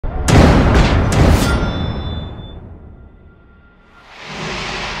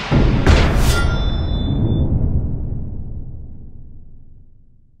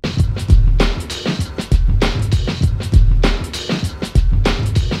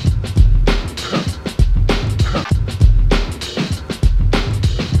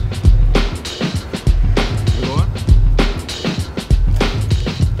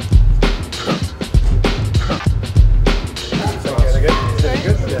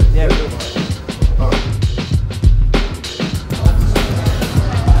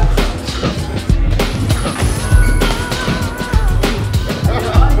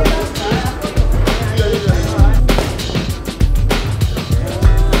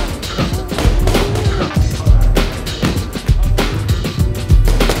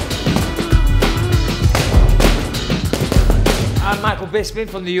Bisping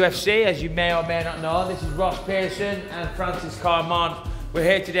from the UFC, as you may or may not know. This is Ross Pearson and Francis Carmon. We're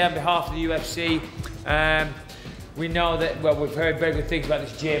here today on behalf of the UFC. We know that, well, we've heard very good things about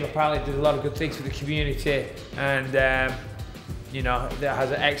this gym. Apparently it does a lot of good things for the community, and you know, it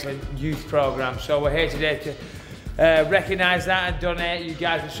has an excellent youth program. So we're here today to recognise that and donate you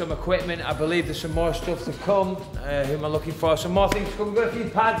guys with some equipment. I believe there's some more stuff to come. Who am I looking for? Some more things to come. We've got a few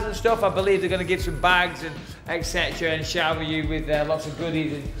pads and stuff. I believe they're going to give some bags and etc. and shower you with lots of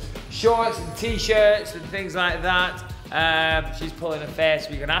goodies and shorts and t-shirts and things like that. She's pulling her face,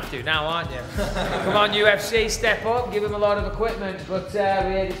 but you're going to have to now, aren't you? Come on, UFC, step up, give him a lot of equipment. But we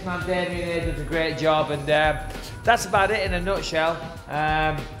had this man Damien here does a great job, and that's about it in a nutshell.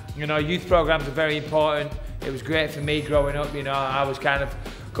 You know, youth programs are very important. It was great for me growing up. You know, I was kind of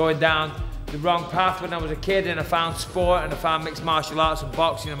going down the wrong path when I was a kid, and I found sport and I found mixed martial arts and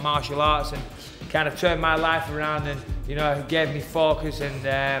boxing and martial arts, and kind of turned my life around, and you know, it gave me focus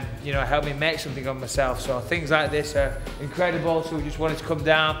and you know, helped me make something of myself. So things like this are incredible. So we just wanted to come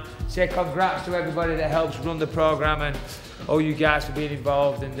down, say congrats to everybody that helps run the program, and all you guys for being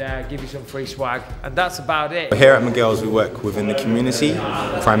involved, and give you some free swag. And that's about it. Here at Miguel's we work within the community,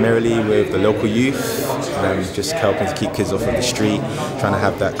 primarily with the local youth, just helping to keep kids off of the street, trying to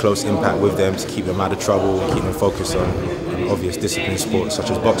have that close impact with them to keep them out of trouble, keep them focused on obvious discipline sports such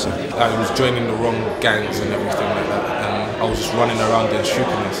as boxing. I was joining the wrong gangs and everything like that, and I was just running around doing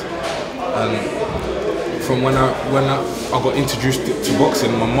stupidness. And from when I got introduced to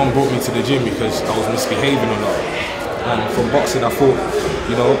boxing, my mum brought me to the gym because I was misbehaving a lot. And from boxing I thought,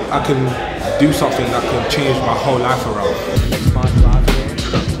 you know, I can do something that can change my whole life around.